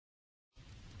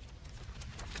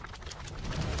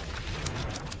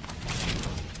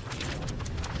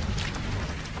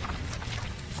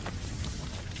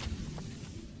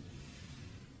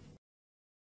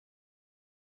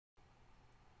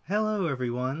Hello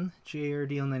everyone,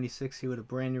 JRDL96 here with a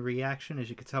brand new reaction. As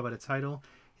you can tell by the title,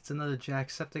 it's another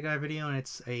Jacksepticeye video, and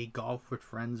it's a Golf with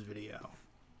Friends video.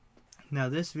 Now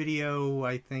this video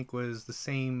I think was the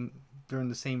same during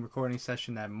the same recording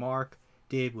session that Mark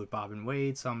did with Bob and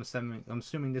Wade, so I'm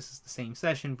assuming this is the same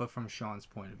session but from Sean's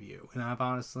point of view. And I've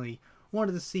honestly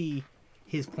wanted to see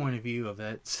his point of view of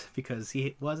it because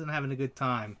he wasn't having a good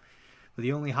time. But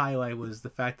the only highlight was the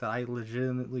fact that I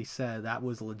legitimately said that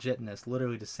was legitness,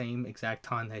 literally the same exact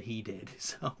time that he did.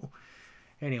 So,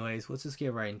 anyways, let's just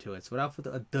get right into it. So without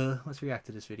further ado, let's react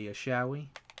to this video, shall we?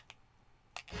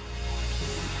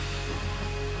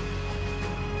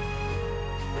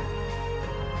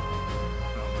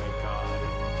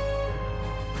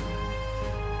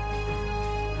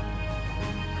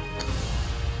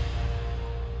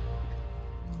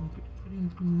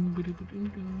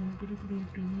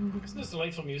 Isn't this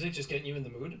delightful music just getting you in the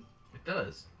mood? It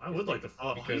does. I would like to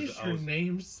follow Because because your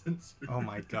name censored. Oh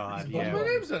my god, Why yeah. is my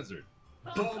name censored?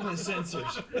 Boom is censored.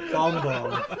 Bomb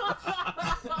bomb.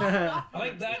 I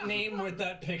like that name with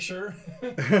that picture.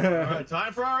 Alright,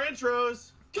 time for our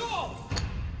intros. Go!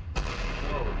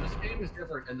 Whoa, this game is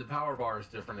different and the power bar is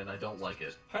different and I don't like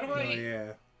it. How do Oh I...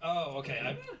 yeah. Oh,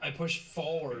 okay. I push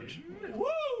forward. Woo!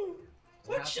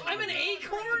 What? I'm an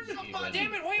acorn?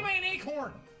 Damn it, why am I an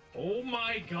acorn? Oh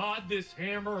my god, this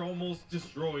hammer almost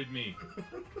destroyed me.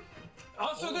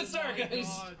 Off to a good start, my guys.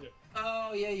 God.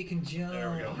 Oh, yeah, you can jump.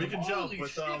 There we go. We can jump Holy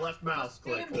with shit. left mouse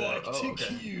click. Back Oh, to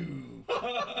okay. Q.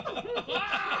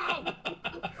 Wow!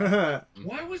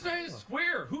 Why was I a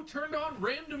square? Who turned on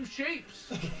random shapes?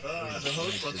 The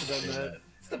host must have done that.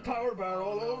 It's the power bar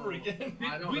all over again.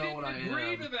 I don't We know didn't what I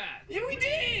agree am. to that. Yeah, we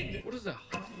did! What is a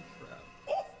holy crap?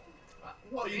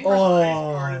 Well, you Oh. press space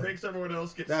bar and it makes everyone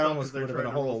else get That stuck almost as they're would have been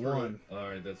a trying to hole roll in through one. it.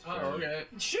 Alright, that's fair. Oh, okay.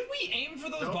 Should we aim for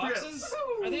those Don't forget- boxes?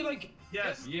 Are they like...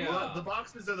 Yes. Yeah. Well, the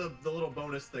boxes are the little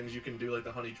bonus things you can do, like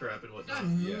the honey trap and whatnot.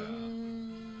 Yeah.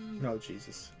 No,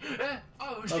 Jesus.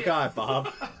 Oh, Oh shit. god, Bob.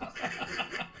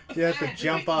 You have to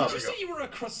jump Wait, up. did you say you were a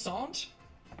croissant?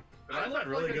 I've had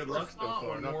really good luck so far.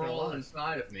 When Not we're gonna all lie.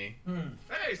 inside of me.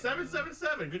 Hey,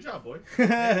 777. Good job, boy.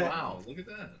 Wow. Look at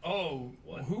that. Oh,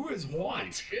 who is Holy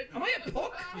what? shit. Am I a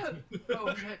puck?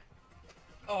 Oh, shit.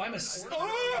 Oh, I'm a...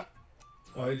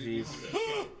 Oh jeez.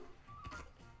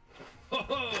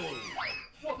 Oh!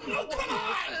 Oh, come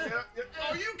on!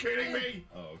 Are you kidding me?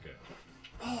 Oh, okay.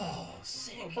 Oh,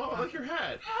 sick. Oh, Bob, I like your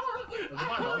hat.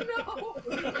 Oh,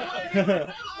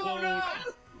 Oh no!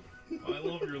 I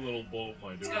love your little boat,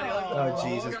 my dude. Oh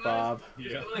Jesus, Bob.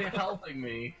 Yeah. It's really helping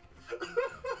me.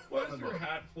 Why does your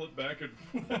hat flip back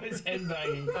and His head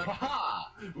banging.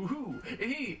 Ha! Ooh!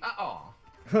 He! Uh-oh.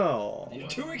 Oh. You're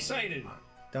too excited.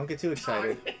 Don't get too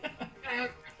excited.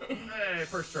 Hey,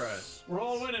 first try. We're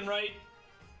all winning, right?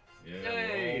 Yeah,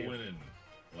 Yay. we're all winning.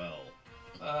 Well.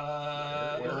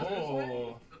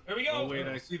 Oh. Here we go. Oh wait,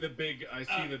 I see the big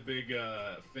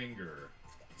finger.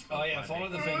 Oh, yeah, follow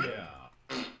the finger.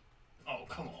 Yeah. Oh,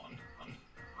 come on.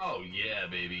 Oh, yeah,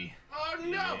 baby. Oh no!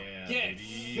 Yeah, Get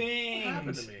baby. What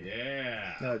happened finged. to me?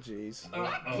 Yeah. Oh jeez.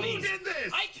 Who Please. did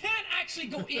this? I can't actually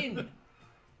go in.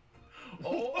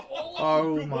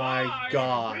 Oh my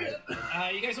god.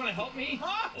 You guys want to help me?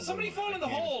 Somebody fall in the I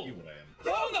can't hole. see what I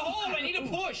am. Fall in the hole. I need a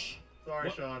push. Sorry,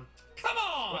 What? Sean. Come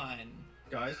on.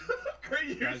 Guys, Are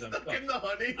you Guys, I'm stuck stuck. in the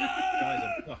honey? guys,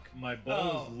 I'm stuck. My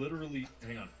ball Oh. is literally.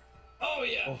 Hang on. Oh,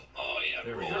 yeah. Oh. Oh, yeah.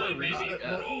 There we Roll go. in, baby.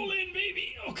 Yeah. Roll in,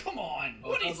 baby. Oh, come on. Oh,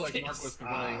 What it is sounds like this? Mark was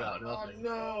complaining about Oh nothing.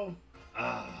 no!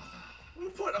 Who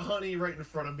put honey right in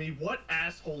front of me? What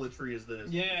assholetry is this?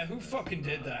 Yeah, who fucking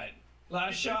did that?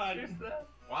 Last shot.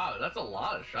 Wow, that's a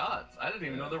lot of shots. I didn't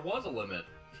even know there was a limit.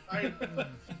 I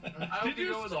I hope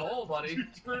you go in the hole, buddy. Did you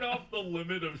turn off the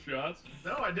limit of shots?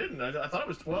 no, I didn't. I thought it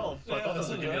was 12. So I Yeah, thought this was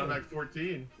that's gonna be on right. like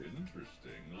 14. Interesting.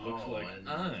 Looks Oh, like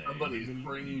and somebody's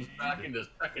bringing you back into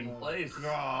second place.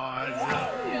 God.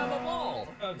 We have a ball.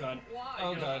 Oh, God. Why?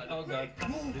 Oh, God. Oh, God.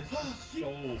 This is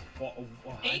so far.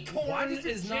 Acorn Why does it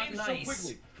is not change nice. so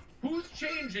quickly? Who's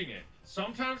changing it?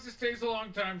 Sometimes it takes a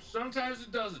long time. Sometimes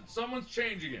it doesn't. Someone's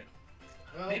changing it.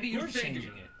 Well, Maybe you're who's changing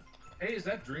changing it. Hey, is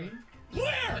that Dream?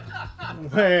 Where?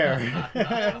 Where?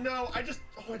 oh, no, I just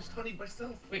honeyed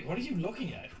myself. Wait, what are you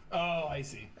looking at? Oh, I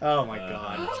see. Oh my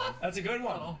god. That's a good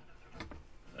one. Oh,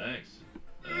 Thanks.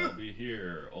 I'll be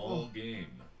here all game.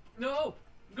 no!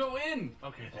 Go in!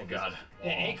 Okay, thank God.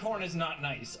 Yeah, acorn is not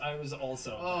nice. I was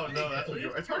also. Oh no, that's what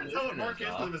you're. It's hard to tell what Mark is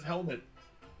because of his helmet.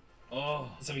 Oh,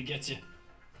 So he gets you.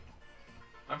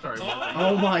 I'm sorry.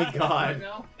 Oh my god.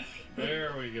 Now?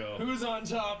 there we go. Who's on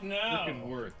top now? Freaking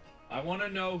worth. I want to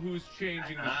know who's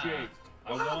changing the shapes.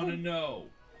 I want to know.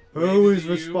 Who is Maybe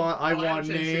you. respond? I I haven't want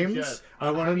changed shit names. yet. I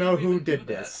want How to do know you who even did do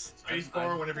that? this.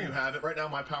 Spacebar whenever you have it. Right now,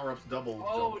 my power-up's double.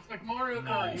 Oh, it's like Mario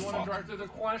Kart. You want fuck. to drive through the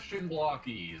question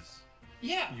blockies.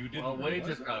 Yeah. You didn't. Well, Wade realize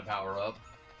just got a power up.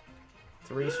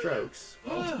 3 strokes.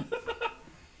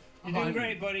 You're doing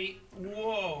great, buddy.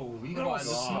 Whoa, you got all God.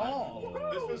 small.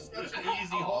 This was such an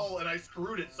easy hole, and I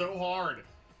screwed it so hard.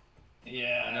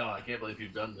 Yeah. I know. I can't believe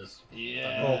you've done this.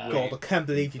 Yeah. Oh god, I can't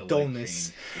believe you've done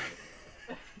this.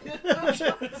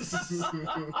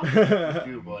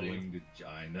 You, buddy.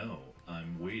 I know.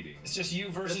 I'm waiting. It's just you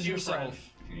versus Just you, yourself.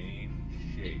 Change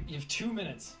shape. You have 2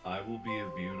 minutes. I will be a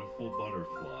beautiful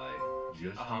butterfly.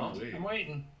 Just Uh-huh. you wait. I'm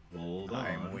waiting. Hold on.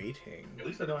 I'm waiting. At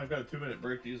least I know I've got a 2-minute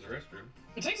break to use the restroom.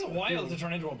 It takes a while to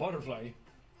turn into a butterfly.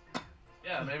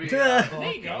 Yeah, maybe. Yeah.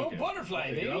 There you go, Okay. butterfly, I'll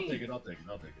take baby. it, I'll take it, I'll take it,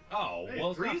 I'll take it. Oh, Hey, well,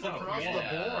 it's threes not across fun.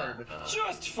 the board.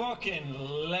 Just fucking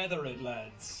leather it,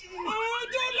 lads. Oh,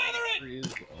 don't leather it!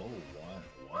 Trees. Oh,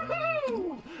 what?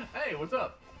 Woo! Hey, what's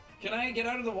up? Can I get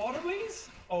out of the water, please?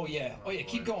 Oh yeah. Oh yeah.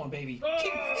 Keep going, baby.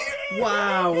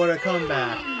 Wow, what a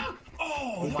comeback.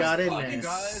 Oh, He that's got in fucking there.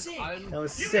 Guys, sick. I'm. That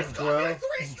was You sick, missed bro.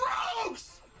 3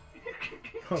 strokes!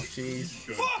 Oh jeez.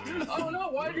 Fuck! Oh no!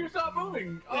 Why did you stop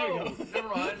moving? There we Oh, go. never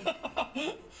mind.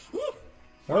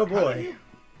 Oh boy.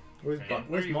 Where's, Man, where's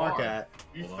where you Mark are? at?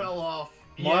 You fell off.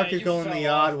 Mark Yeah, is you going the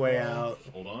fell odd off, way bro. out.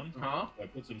 Hold on. Huh? I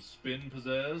put some spin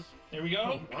pizzazz. Here we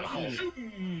go.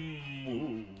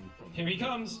 Ooh. Here he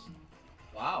comes.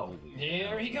 Wow.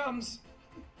 Here he comes.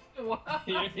 Wow.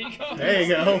 Here he comes. There you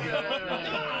go.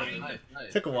 Nice,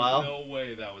 nice. Took a while. No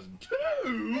way that was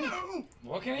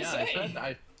What can I Yeah, say?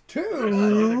 I did a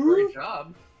 2. great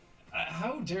job.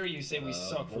 How dare you say we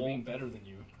suck for well, being better than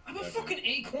you? I'm a fucking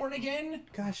acorn again.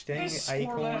 Gosh What dang kind of it,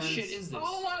 squirrel ass acorns. shit is this?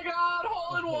 Oh my God!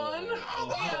 Hole in one.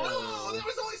 Oh, that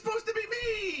was only supposed to be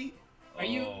me! Are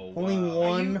you? Oh, Only wow.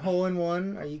 one you- hole in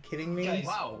one? Are you kidding me? Guys.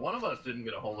 Wow, one of us didn't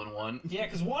get a hole in one. Yeah,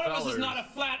 because one of us is Fellers. not a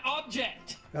flat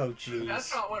object. Oh That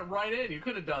jeez. shot went right in. You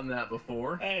could have done that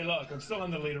before. Hey, look, I'm still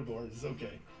on the leaderboard. It's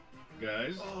okay.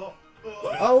 Guys.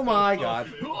 Oh my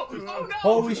god. Oh no!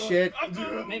 Holy shit.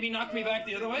 Maybe knock me back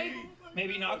the other way.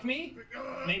 Maybe knock me.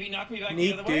 Maybe knock me back the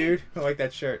Neat other way. dude. I like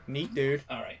that shirt. Neat dude.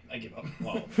 All right, I give up.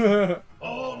 Whoa.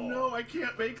 Oh no, I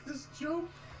can't make this jump.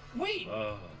 Wait,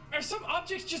 are some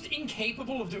objects just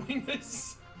incapable of doing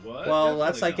this? What? Well,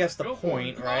 that's I Definitely guess the not. Go for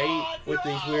point, it. right? Oh, With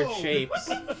these weird no! shapes.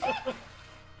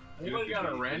 Anybody got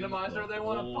a randomizer they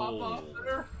want to pop off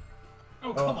there?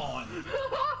 Oh, come on.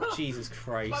 Jesus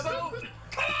Christ. My boat!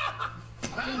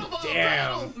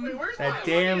 Damn. Wait, where's That my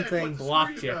damn money? I thing put the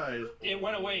blocked screw you. guys. It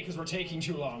went away because we're taking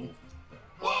too long.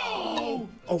 Whoa!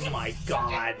 Oh my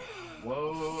god.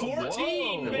 Whoa!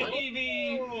 14, whoa.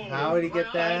 baby! How did he get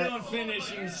I that? don't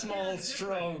finish in small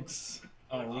strokes.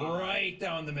 Oh, right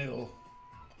down the middle.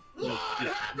 What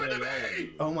happened to me?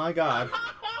 Oh my god.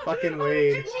 Fucking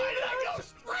Wade. Why did I go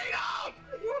straight up?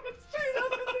 Straight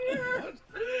up in the air!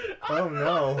 Oh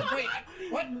no. Wait,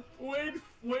 what?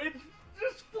 Wade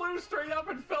just flew straight up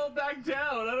and fell back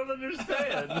down. I don't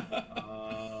understand.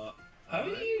 How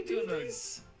do you do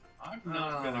this? I'm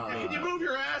not gonna go. Can you move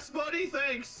your ass, buddy?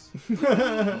 Thanks.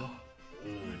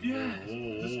 Yes.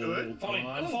 Is this good? Falling,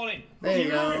 I'm falling. There you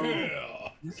go.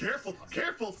 Yeah. Careful,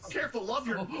 careful, careful. Love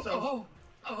yourself.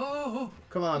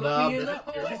 Come on, Let Bob. me in the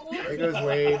hole. There goes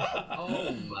Wade.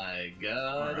 Oh my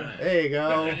God. There you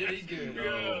go. Really good.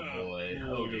 Oh boy.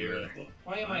 Oh dear.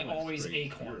 Why am I always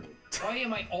acorn? Why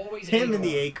am I always Him acorn? and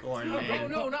the acorn, Oh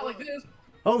man. no, not like this.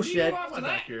 Oh What do you shit. do after I'm that?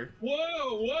 back here.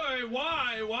 Whoa, why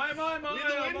am I We need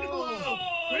the wind to blow.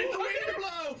 We need the wind to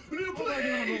blow. We need to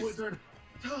blaze.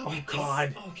 Oh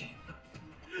god. Okay.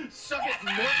 Suck it,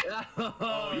 Nick.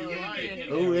 Oh, you're right.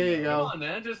 Oh, there you go. Come on,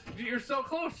 man. You're so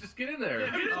close. Just get in there.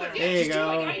 Yeah, get in there. Yeah, There you just do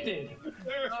like go. I did.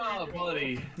 Oh,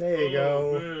 buddy. There you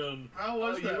go. Man. How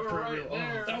was Oh, that you were for right you?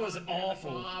 there. That was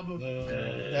awful.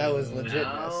 That was We're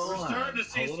legitness. starting to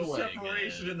see Pull some it away,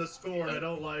 separation in the score, and I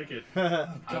don't like it.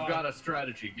 I've got a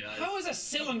strategy, guys. How is a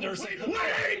cylinder so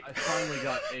Wait! I finally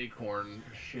got acorn.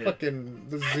 Shit. Fucking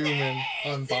zoom in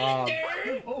on Bob.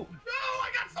 Cylinder? Oh, No,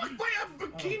 I got fucked by a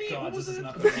bikini. God, what was this is it?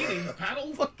 not Bikini? A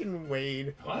paddle? Fucking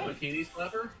Wade. What? bikini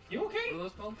slapper? You What okay? are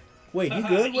those called? Wait, you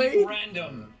good, Wade?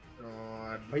 Random.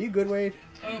 God. Are you good, Wade?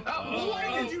 Oh,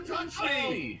 Why did you touch me?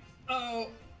 Hey! Oh.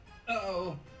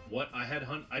 Uh-oh. What?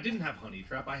 I didn't have honey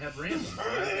trap. I had random.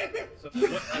 Right? So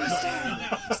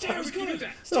what? Star's good.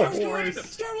 So Star's horse. good.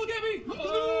 Star will get me.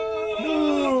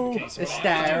 No! Okay, so The what I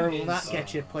star have to do will not is,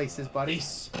 get you places, buddy.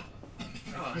 Ace.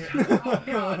 Oh,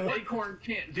 God. Acorn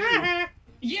can't do.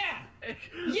 Yeah.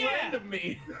 Yeah. Random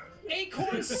me.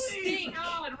 Acorns Please, stink.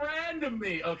 God, random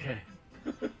me. Okay.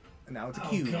 And now it's a Oh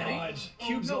cube. god,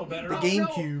 cube's no better. The game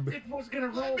cube. It was gonna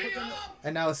roll, but then...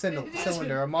 And now a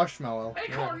cylinder, a marshmallow.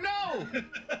 Acorn, no!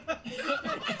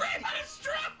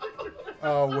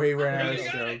 Oh, we ran out of Here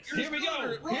strokes. we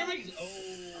go. Here we go.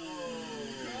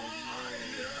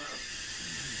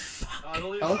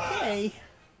 Okay.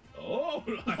 Oh,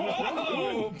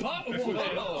 Oh,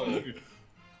 oh.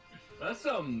 That's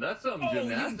some you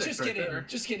gymnastics just right get there. in.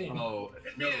 Just get in. Oh,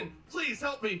 no. Man, please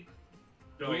help me.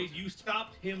 Wait, you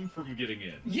stopped him from getting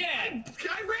in. Yeah.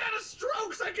 I ran out of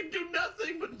strokes. I can do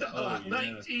nothing but Oh, yeah.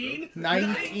 19.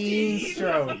 19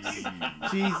 strokes.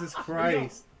 Jesus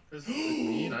Christ. This is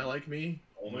me, and I like me.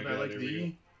 Oh my and God, I like here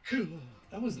we thee.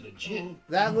 That was legit.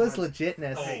 That was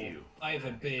legitness. Oh, I have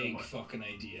a big fucking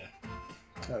idea.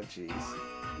 Oh, jeez.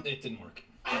 It didn't work.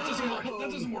 That doesn't work.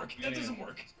 That doesn't work. That doesn't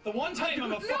work. The one time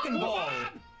I'm a fucking ball.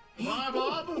 Bye,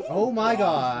 Bob. Oh my Sean,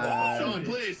 god.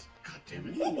 please. God damn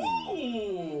it.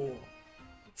 Ooh.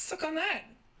 Stuck on that.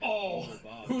 Oh,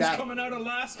 who's That- coming out of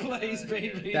last place,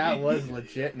 baby? That was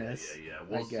legitness. Yeah,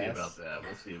 we'll I see guess. about that.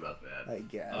 We'll see about that. I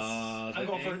guess. The I'm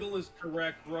going for- angle is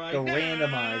correct right The now.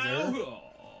 randomizer. Oh,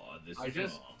 this I is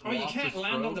just- wrong. Oh, you Lost can't a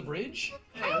land on stroke. the bridge?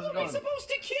 Hey, How how's it am I going? supposed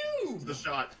to cube? The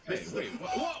shot. Hey, This is wait,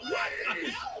 what the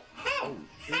hell? How?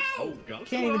 Oh, God.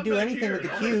 Can't even do anything with the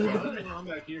cube. I'm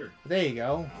back here. There you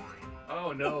go.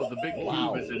 Oh no, the big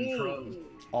Wow. cube is in trouble.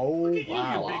 Oh, You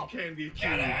wow. big candy cube.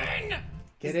 Get in!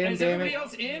 Get Is in, damn everybody it.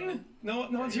 else in? No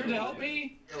one's here to help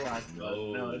me?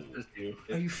 No, it's just you.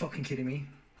 Are you fucking kidding me?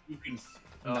 You can.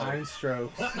 9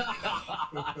 strokes. Alright,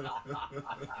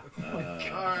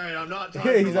 I'm not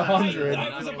He's talking 100.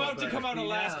 I was about to come out of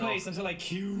last place until I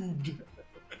cubed.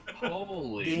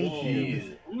 Holy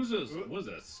GameCube. jeez. What is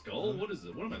that? Skull? What is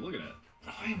it? What am I looking at?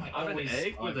 Why am I I have an always...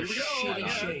 egg with a Here we go. shitty Yeah.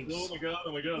 shapes. Oh my god,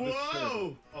 oh my god. this is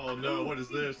Whoa! Oh no, what is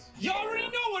this? You already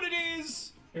know what it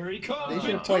is! Here he comes! They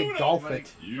should with play tuna. golf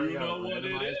it. You know what it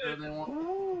is. I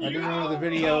do remember the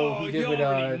video he Oh, did you with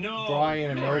already know.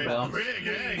 Brian and You're a Nova. big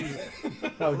egg.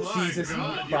 Oh, My Jesus,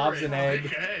 God, Bob's you're an a egg.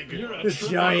 big egg. You're a The true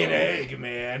giant egg. egg,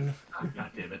 man.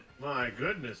 God damn it. My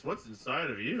goodness, what's inside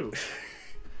of you?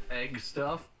 Egg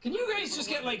stuff. Can you guys just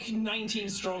get like 19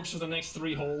 strokes for the next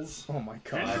 3 holes? Oh my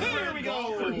god. There we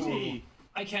go! For tea.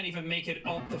 I can't even make it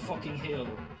up the fucking hill.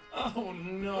 Oh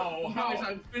no! Guys, How?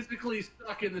 I'm physically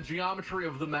stuck in the geometry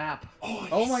of the map.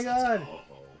 Oh my god.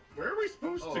 Where are we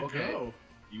supposed Oh, to okay. go?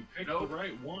 You picked Nope. the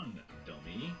right one,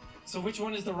 dummy. So which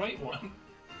one is the right one?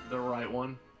 The right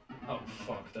one. Oh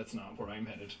fuck, that's not where I'm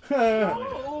headed.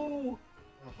 Oh!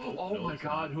 Oh No, my it's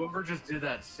god, whoever just did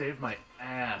that saved my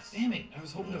ass. Damn it, I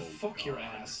was hoping to Oh, fuck your God.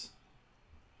 ass.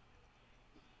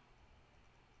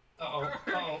 Uh-oh,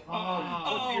 uh-oh,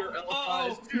 Oh, your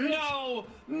uh-oh, L5s too. no,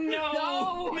 no,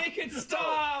 No. make it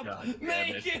stop, God damn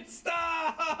make it. it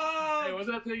stop. Hey, what's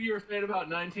that thing you were saying about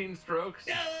 19 strokes?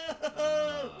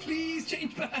 No, please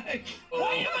change back.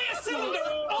 Why am I a cylinder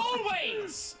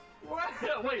always?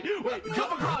 Wait,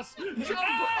 jump across! Jump!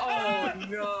 Oh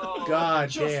no! God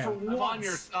Just damn. for I'm once. on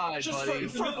your side, Just buddy.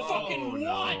 for Oh, fucking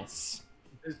no. once.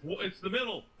 It's the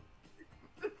middle.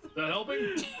 Is that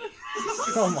helping?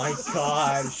 Oh my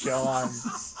god, Sean.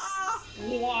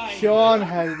 Why? Sean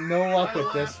has no luck I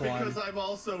with this laugh because one. I'm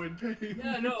also in pain.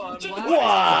 Yeah, no, I'm Just- laughing.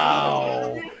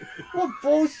 Wow! What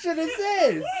bullshit is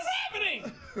this? What is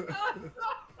happening?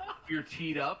 You're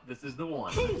teed up. This is the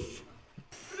one.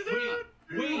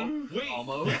 Wait.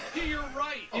 Almost. Yeah, you're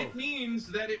right. It means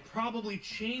that it probably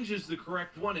changes the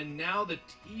correct one, and now the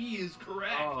T is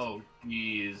correct. Oh,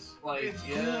 jeez. Like, It's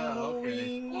yeah,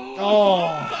 okay.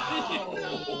 Oh.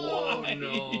 Oh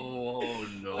no! Oh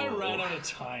no! I ran out of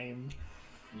time.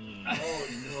 Oh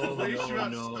no! At least you're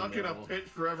not no, stuck no. in a pit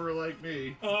forever like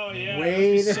me. Oh yeah.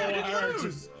 Wait. It must be so hard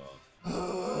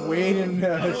to... Wade and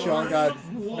Sean got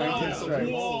Whoa, 19 strikes.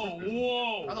 whoa, I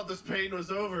whoa. thought this pain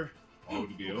was over. Oh,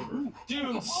 to be over.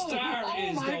 Dude, Star oh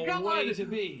is my the God. way to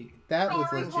be. That was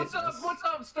Stars, what's up? legit. What's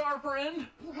up, star friend?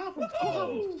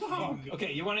 Oh, fuck.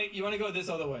 Okay, you wanna go this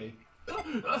other way? Fuck.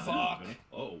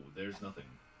 Oh, there's nothing.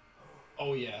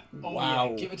 Oh yeah. Oh Wow.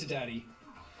 yeah. Give it to Daddy.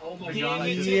 Oh my Give god!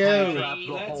 it I to Daddy. trapped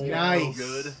the Let's hole go. Nice.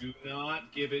 so good. Do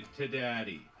not give it to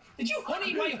Daddy. Did you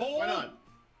honey my hole? Why not?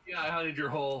 Yeah, I honeyed your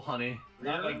hole, honey.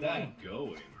 Not like that. Where am I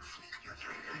going?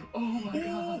 Oh my Oh,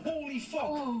 god! holy fuck.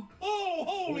 Oh. Oh,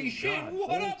 holy Oh, shit. God.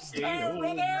 What up, Okay, Star oh,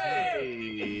 brother?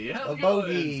 Hey, how's A it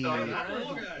bogey. going, star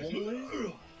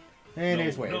friend? And no,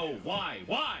 there's Wade. No, why?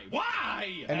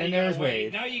 And Now then you there's got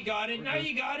Wade. Now you got it. Now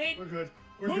you got it. We're good.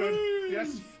 We're good.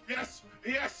 Yes. Yes.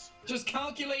 Yes. Just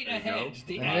calculate There you ahead. go.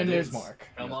 The And then there's edges. Mark.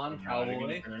 Come on, I'm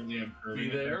cowboy. Currently, I'm curving. Be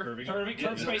there. I'm curving.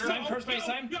 Curve space time. Curve space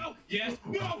time. No. Yes.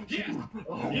 No. Yes.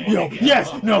 Oh, Yo,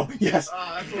 yes, no, yes.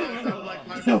 That's what it sounded like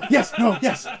no, yes, no,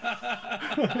 yes. Oh,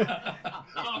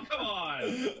 come on.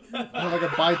 I have like a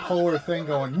bipolar thing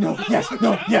going. No, yes,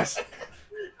 no, yes.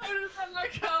 How does that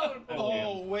not count?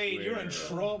 Oh, wait, you're in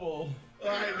trouble.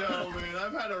 I know, man.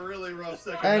 I've had a really rough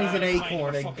second. And he's an Finding a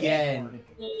acorn fucking again.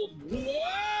 acorn.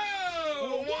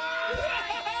 Whoa!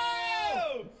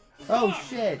 Whoa! Oh Fuck!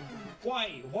 shit.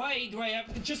 Why? Why do I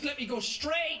have... Just let me go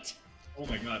straight! Oh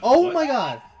my god. Oh What? my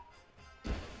god.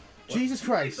 Jesus We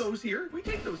take Christ. those here. We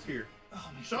take those here.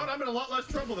 Oh my Sean, I'm in a lot less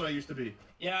trouble than I used to be.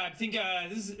 Yeah, I think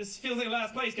this feels like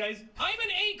last place, guys. I'm an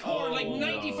acorn like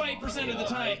 95% of the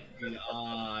time.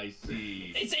 I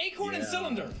see. It's acorn and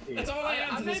cylinder. That's all I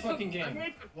am to this fucking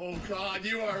game. Oh God,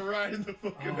 you are right in the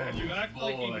fucking bed. You act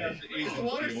like you have Is the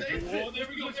water safe? Oh, there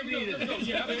we go. There we go. There we go.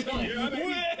 Yeah, there we go.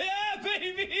 Yeah,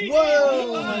 baby!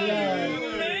 Whoa, I my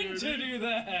God. meant to do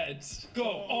that. Go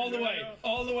all the way,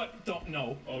 all the way. Don't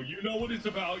know. Oh, you know what it's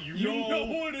about. You You know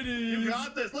what it is. You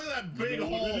got this. Look at that big know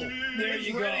what hole. it is. There It's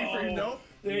you ready for you, go. nope.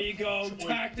 There you go.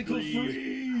 Tactical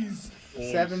freeze.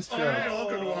 7 Hey, strokes.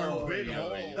 welcome to our big yeah,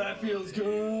 hole. yeah. That feels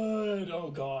good. Oh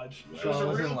God. It was Sean a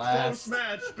was in real last. close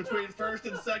match between first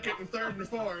and second and third and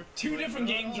fourth. 2 different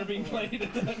games are being played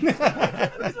at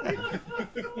that.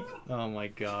 Oh my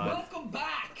god. Welcome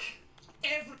back.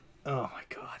 Oh my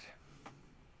god.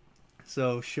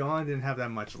 So Sean didn't have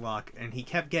that much luck, and he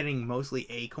kept getting mostly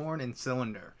acorn and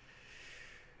cylinder.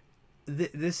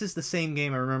 This is the same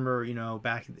game I remember, you know,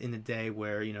 back in the day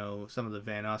where, you know, some of the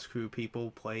Vanos crew people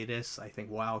play this. I think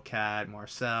Wildcat,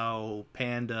 Marcel,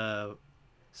 Panda,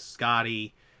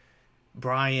 Scotty,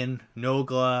 Brian,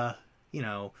 Nogla, you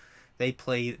know, they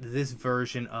play this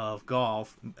version of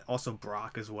golf. Also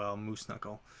Brock as well, Moose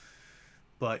Knuckle.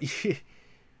 But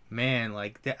man,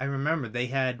 like I remember they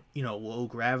had, you know, low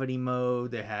gravity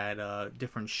mode. They had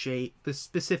different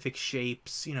specific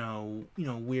shapes, you know,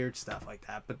 weird stuff like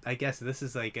that. But I guess this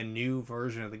is like a new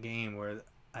version of the game where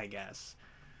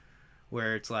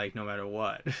it's like no matter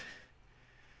what.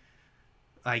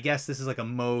 I guess this is like a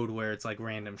mode where it's like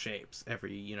random shapes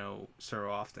every, you know, so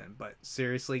often. But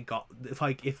seriously,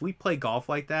 if we play golf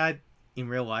like that in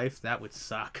real life, that would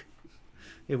suck.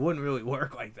 It wouldn't really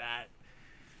work like that.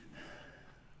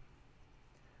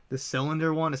 The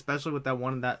cylinder one, especially with that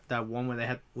one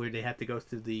where they had to go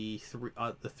through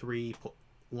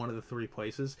one of the 3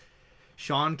 places.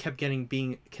 Sean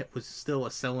was still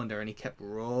a cylinder, and he kept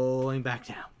rolling back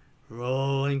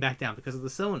down because of the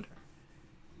cylinder.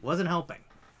 Wasn't helping.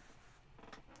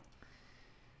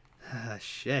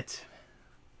 Shit.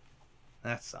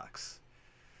 That sucks.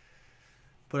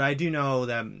 But I do know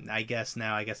that I guess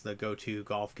the go-to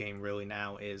golf game really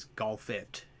now is Golf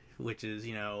It, which is,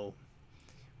 you know,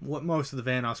 what most of the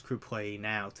Vanos crew play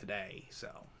now today.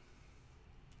 So,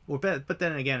 but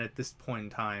then again, at this point in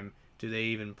time, do they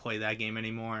even play that game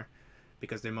anymore?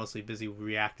 Because they're mostly busy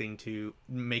reacting to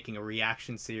making a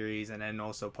reaction series and then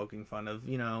also poking fun of,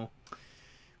 you know,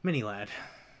 Mini Lad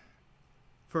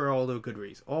for all the good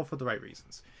reasons, all for the right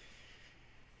reasons.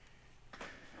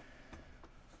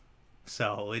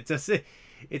 So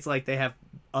it's like they have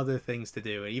other things to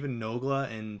do. And even Nogla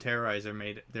and Terrorizer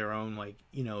made their own, like,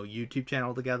 you know, YouTube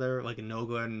channel together, like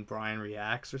Nogla and Brian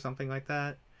Reacts or something like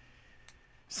that.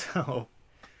 So,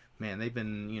 man, they've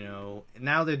been, you know,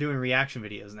 now they're doing reaction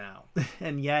videos now.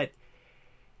 And yet,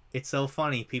 it's so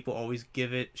funny. People always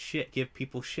give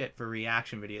people shit for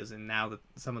reaction videos. And now that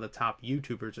some of the top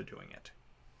YouTubers are doing it.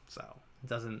 So, it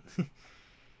doesn't...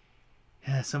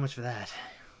 Yeah, so much for that.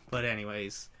 But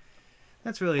anyways...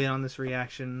 That's really it on this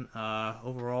reaction.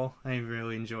 Overall, I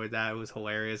really enjoyed that. It was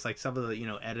hilarious. Like some of the, you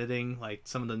know, editing, like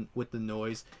some of the with the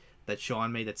noise that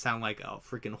Sean made that sound like a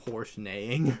freaking horse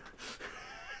neighing.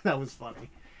 That was funny.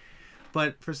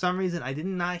 But for some reason, I did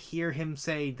not hear him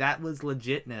say that was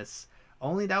legitness.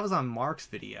 Only that was on Mark's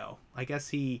video. I guess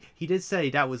he did say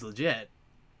that was legit,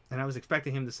 and I was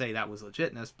expecting him to say that was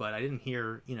legitness, but I didn't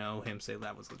hear, you know, him say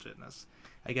that was legitness.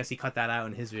 I guess he cut that out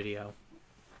in his video.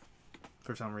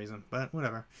 For some reason, but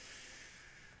whatever.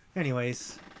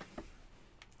 Anyways,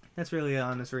 that's really it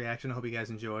on this reaction. I hope you guys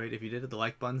enjoyed. If you did, hit the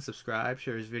like button, subscribe,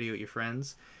 share this video with your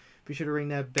friends. Be sure to ring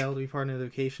that bell to be part of the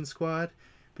notification squad.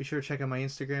 Be sure to check out my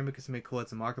Instagram because I make cool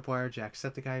ads on Markiplier,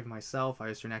 Jacksepticeye, myself. I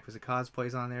used to enact as a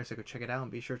cosplays on there, so go check it out.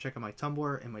 And be sure to check out my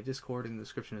Tumblr and my Discord in the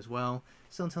description as well.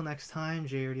 So until next time,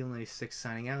 JRD96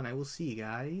 signing out, and I will see you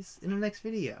guys in the next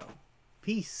video.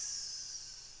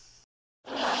 Peace.